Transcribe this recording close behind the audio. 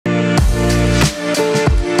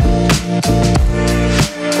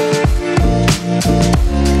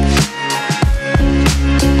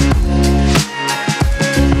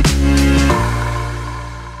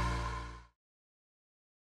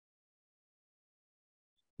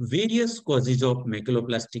Various causes of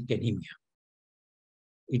megaloblastic anemia.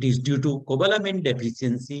 It is due to cobalamin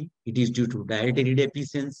deficiency. It is due to dietary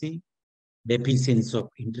deficiency, deficiency of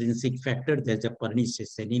intrinsic factor. There's a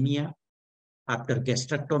pernicious anemia. After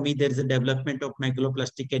gastrectomy, there is a development of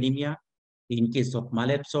megaloblastic anemia. In case of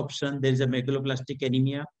malabsorption, there is a megaloblastic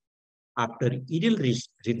anemia. After ileal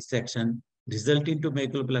resection, result into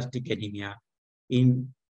megaloblastic anemia.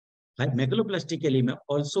 In megaloblastic anemia,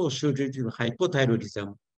 also associated with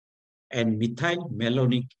hypothyroidism and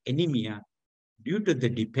methylmalonic anemia due to the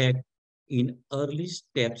defect in early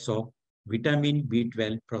steps of vitamin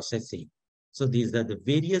B12 processing. So these are the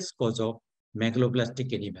various causes of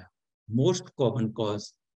megaloblastic anemia. Most common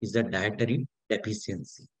cause is the dietary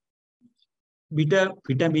deficiency.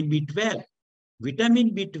 Vitamin B12. Vitamin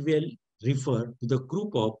B12 refer to the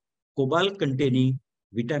group of cobalt-containing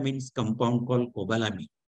vitamins compound called cobalamin.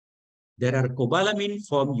 There are cobalamin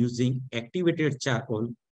formed using activated charcoal,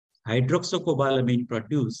 hydroxycobalamin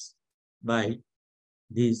produced by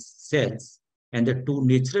these cells, and the two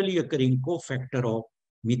naturally occurring cofactor of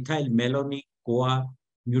methylmalonic CoA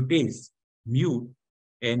mutase, MUT,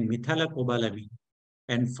 and methylcobalamin,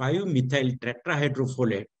 and 5-methyl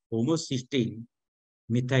tetrahydrofolate, homocysteine,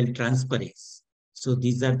 methyltransferase. So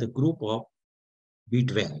these are the group of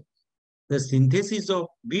B12. The synthesis of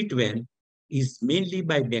B12 is mainly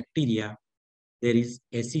by bacteria. There is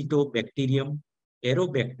Acetobacterium,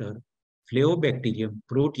 Aerobacter, Flavobacterium,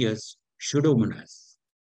 Proteus, Pseudomonas.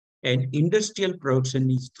 And industrial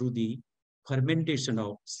production is through the fermentation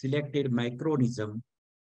of selected microorganisms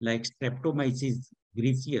like Streptomyces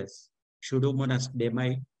griseus, Pseudomonas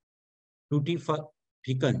demi,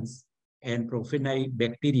 Tutifacans, and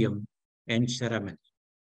Propionibacterium and Sharamani.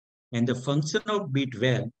 And the function of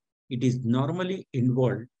B12, it is normally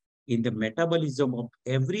involved in the metabolism of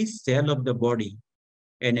every cell of the body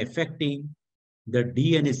and affecting the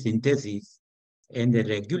DNA synthesis and the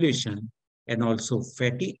regulation and also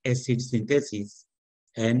fatty acid synthesis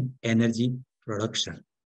and energy production.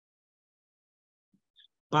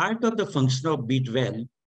 Part of the function of B12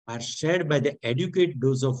 are shared by the adequate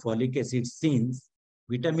dose of folic acid since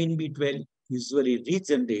vitamin B12 usually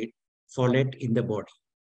regenerate folate in the body.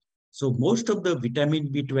 So most of the vitamin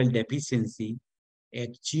B12 deficiency,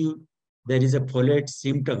 actually there is a folate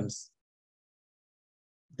symptoms.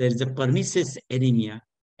 There is a pernicious anemia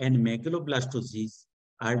and megaloblastosis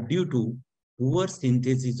are due to poor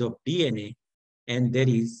synthesis of DNA, and there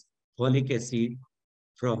is folic acid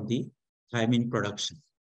from the thiamine production.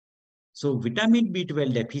 So vitamin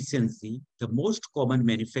B12 deficiency, the most common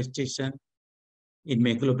manifestation in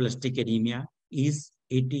megaloblastic anemia is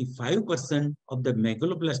 85% of the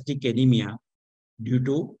megaloblastic anemia due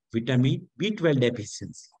to vitamin B12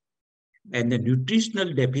 deficiency. And the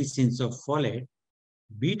nutritional deficiency of folate,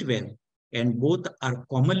 B12, and both are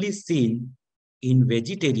commonly seen in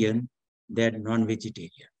vegetarian than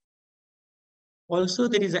non-vegetarian. Also,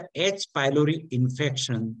 there is a H. pylori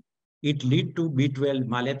infection. It leads to B12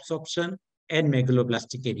 malabsorption and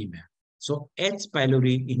megaloblastic anemia. So H.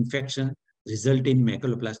 pylori infection result in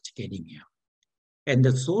megaloblastic anemia. And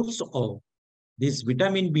the source of this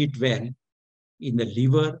vitamin B12 in the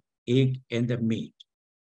liver, egg, and the meat.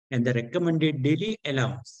 And the recommended daily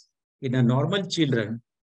allowance in a normal children,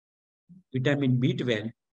 vitamin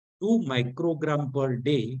B12, 2 microgram per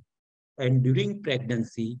day, and during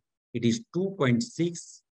pregnancy, it is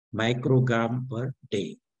 2.6 microgram per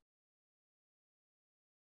day.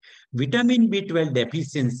 Vitamin B12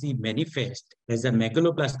 deficiency manifests as a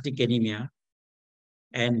megaloblastic anemia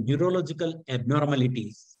and neurological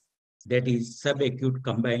abnormalities, that is subacute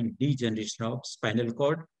combined degeneration of spinal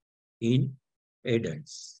cord in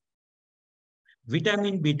adults.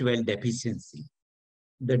 Vitamin B12 deficiency.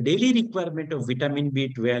 The daily requirement of vitamin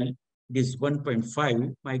B12 is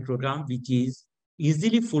 1.5 microgram, which is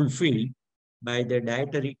easily fulfilled by the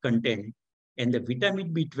dietary content, and the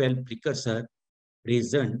vitamin B12 precursor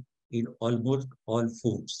present in almost all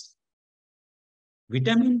foods.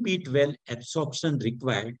 Vitamin B12 absorption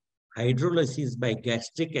required hydrolysis by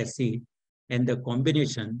gastric acid and the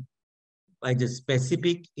combination by the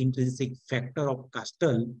specific intrinsic factor of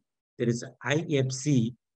castle. There is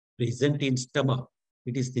IFC present in stomach.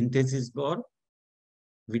 It is synthesis for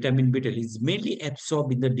vitamin B12. It is mainly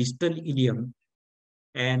absorbed in the distal ileum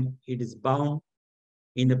and it is bound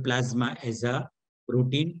in the plasma as a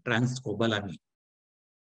protein transcobalamin.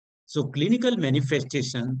 So clinical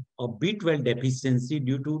manifestation of B12 deficiency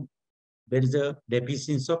due to there is a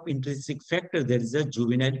deficiency of intrinsic factor. There is a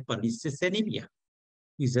juvenile pernicious anemia.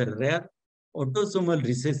 These are rare autosomal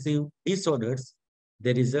recessive disorders.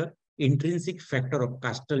 There is a intrinsic factor of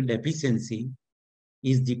castle deficiency,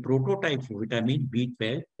 is the prototype of vitamin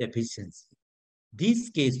B12 deficiency. This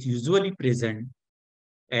case usually present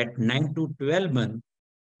at 9 to 12 months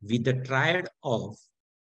with the triad of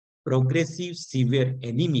progressive severe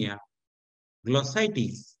anemia,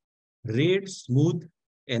 glossitis, red, smooth,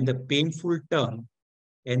 and the painful tongue,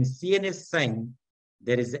 and CNS sign.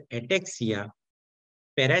 There is ataxia,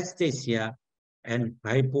 paresthesia, and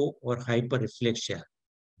hypo or hyperreflexia.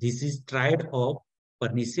 This is triad of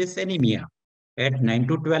pernicious anemia at 9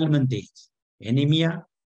 to 12 month age. Anemia,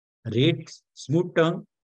 red, smooth tongue,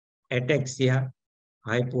 ataxia,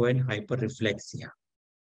 hypo and hyperreflexia.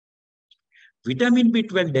 Vitamin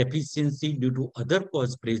B12 deficiency due to other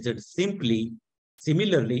cause present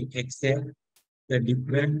similarly except the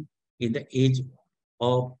difference in the age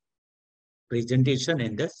of presentation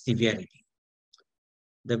and the severity.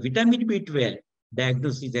 The vitamin B12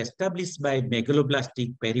 diagnosis established by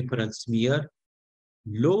megaloblastic peripheral smear,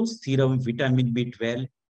 low serum vitamin B12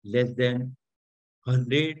 less than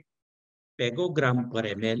 100 picogram per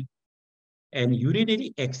ml, and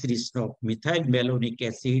urinary excretion of methylmalonic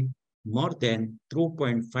acid more than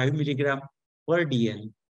 2.5 milligram per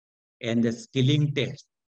dl, and the Skilling test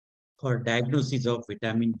for diagnosis of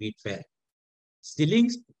vitamin B12.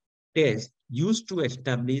 Skilling's test used to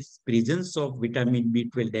establish presence of vitamin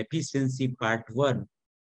B12 deficiency part 1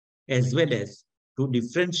 as well as to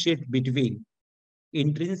differentiate between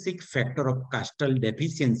intrinsic factor of castle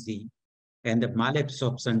deficiency and the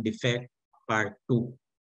malabsorption defect part 2.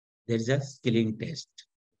 There is a Skilling test.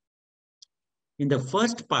 In the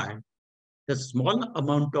first part, the small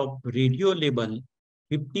amount of radio label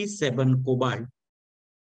 57 cobalt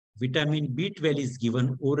vitamin B12 is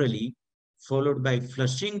given orally, followed by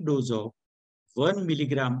flushing dose of 1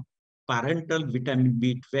 milligram parental vitamin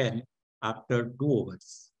B12 after 2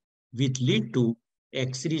 hours, which lead to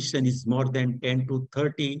excretion is more than 10 to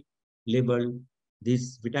 30 labeled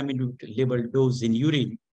this vitamin labeled dose in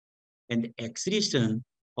urine, and excretion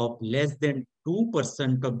of less than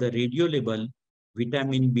 2% of the radio label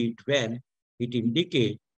vitamin B12, it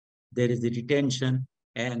indicates there is a retention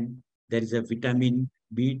and there is a vitamin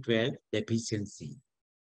B12 deficiency.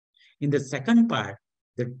 In the second part,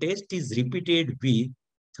 the test is repeated with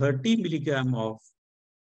 30 milligram of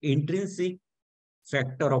intrinsic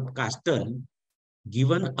factor of castle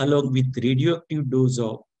given along with radioactive dose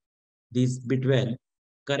of this B12.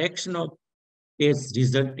 Correction of test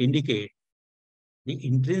result indicate the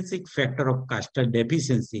intrinsic factor of castle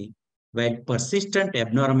deficiency, while persistent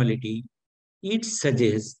abnormality, it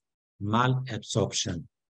suggests malabsorption.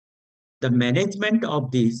 The management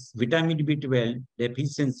of this vitamin B12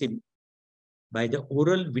 deficiency by the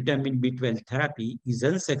oral vitamin B12 therapy is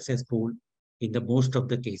unsuccessful in the most of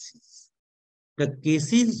the cases. The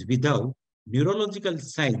cases without neurological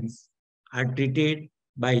signs are treated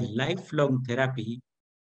by lifelong therapy.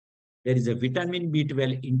 There is a vitamin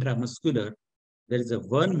B12 intramuscular. There is a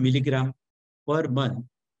 1 milligram per month,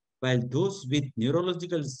 while those with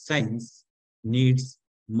neurological signs needs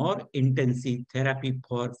more intensive therapy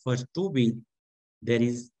for first 2 weeks. There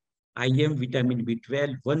is IM vitamin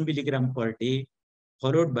B12 1 milligram per day,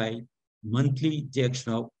 followed by monthly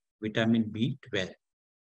injection of vitamin B12.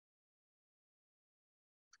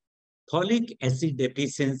 Folic acid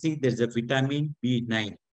deficiency, there is a vitamin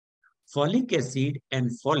B9. Folic acid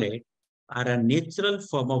and folate are a natural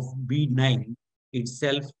form of B9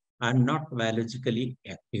 itself, are not biologically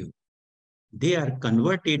active. They are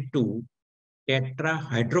converted to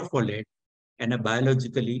tetrahydrofolate and a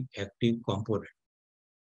biologically active component.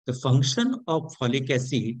 The function of folic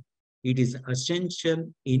acid, it is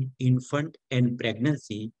essential in infant and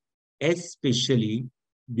pregnancy, especially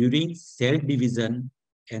during cell division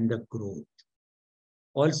and the growth.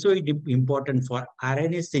 Also, it is important for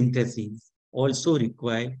RNA synthesis, also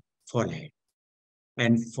require folate.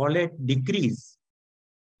 And folate decrease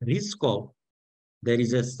risk of there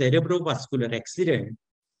is a cerebrovascular accident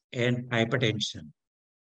and hypertension.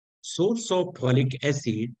 Source of folic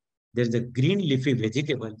acid, there is a green leafy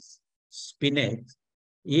vegetables, spinach,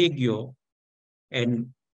 egg yolk, and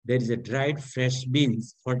there is a dried fresh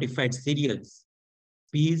beans, fortified cereals,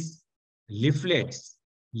 peas, leaflets,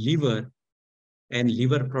 liver, and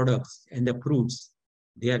liver products, and the fruits.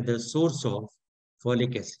 They are the source of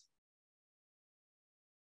folic acid.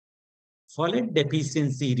 Folate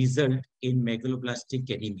deficiency result in megaloblastic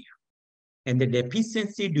anemia. And the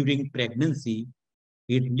deficiency during pregnancy,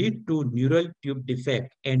 it lead to neural tube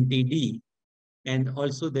defect, NTD, and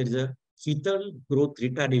also there is a fetal growth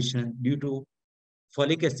retardation due to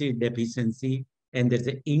folic acid deficiency, and there's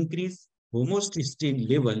an increased homocysteine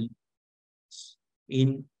level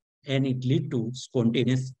and it lead to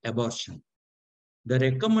spontaneous abortion. The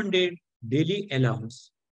recommended daily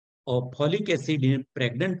allowance of folic acid in a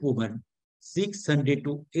pregnant woman 600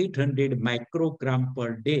 to 800 microgram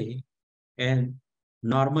per day, and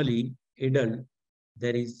normally adult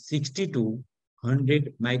there is 60 to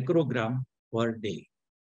 100 microgram per day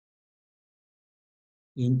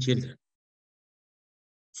in children.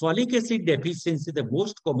 Folic acid deficiency, the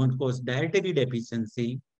most common cause, dietary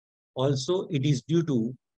deficiency. Also, it is due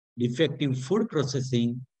to defective food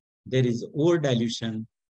processing. There is over dilution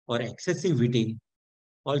or excessive eating.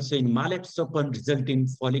 Also, in malabsorption resulting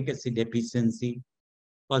folic acid deficiency.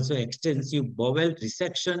 Also, extensive bowel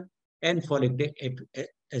resection and folic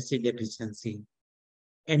acid deficiency.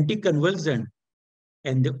 Anticonvulsant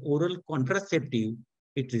and the oral contraceptive,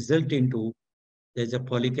 it results into there's a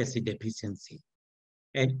folic acid deficiency.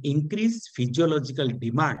 And increased physiological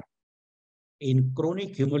demand in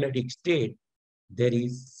chronic hemolytic state, there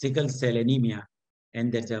is sickle cell anemia,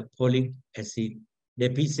 and there's a folic acid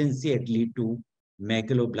deficiency that lead to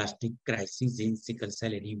megaloblastic crisis in sickle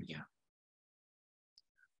cell anemia.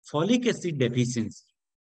 Folic acid deficiency.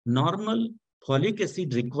 Normal folic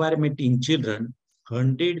acid requirement in children,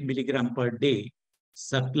 100 milligram per day,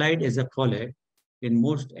 supplied as a folate in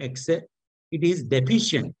most except it is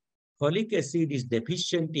deficient. Folic acid is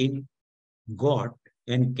deficient in goat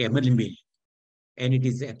and camel milk, and it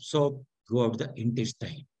is absorbed throughout the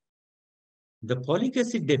intestine. The folic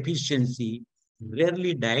acid deficiency,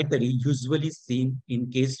 rarely dietary, usually seen in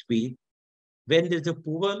case with when there's a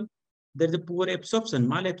poor absorption,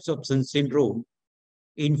 malabsorption syndrome.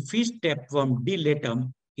 In fish tapeworm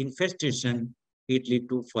dilatum infestation, it lead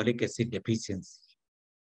to folic acid deficiency.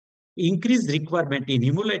 Increased requirement in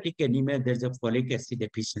hemolytic anemia, there's a folic acid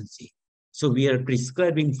deficiency. So we are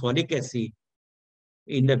prescribing folic acid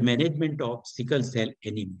in the management of sickle cell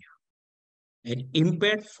anemia. And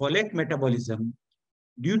impaired folate metabolism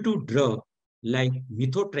due to drugs like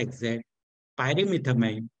methotrexate,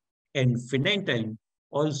 pyrimethamine, and phenytoin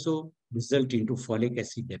also result into folic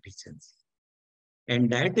acid deficiency. And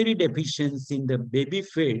dietary deficiency in the baby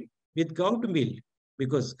fed with goat milk,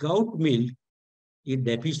 because goat milk is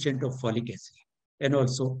deficient of folic acid, and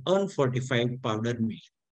also unfortified powder milk,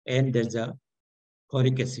 and there's a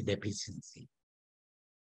folic acid deficiency.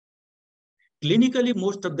 Clinically,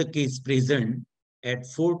 most of the case present at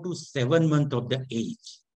 4 to 7 months of the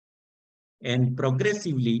age and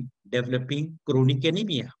progressively developing chronic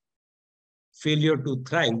anemia, failure to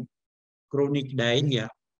thrive, chronic diarrhea,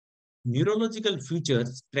 neurological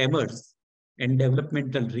features, tremors, and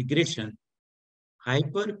developmental regression,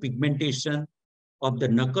 hyperpigmentation of the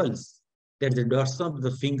knuckles, that's the dorsum of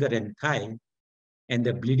the finger and thigh, and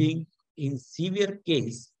the bleeding in severe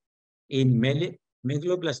case in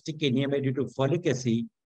megaloblastic anemia due to folic acid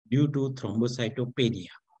due to thrombocytopenia.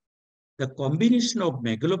 The combination of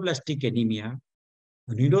megaloblastic anemia,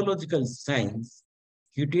 neurological signs,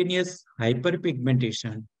 cutaneous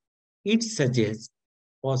hyperpigmentation, it suggests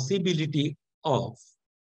possibility of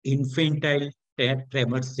infantile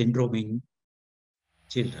tremor syndrome in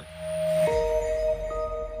children.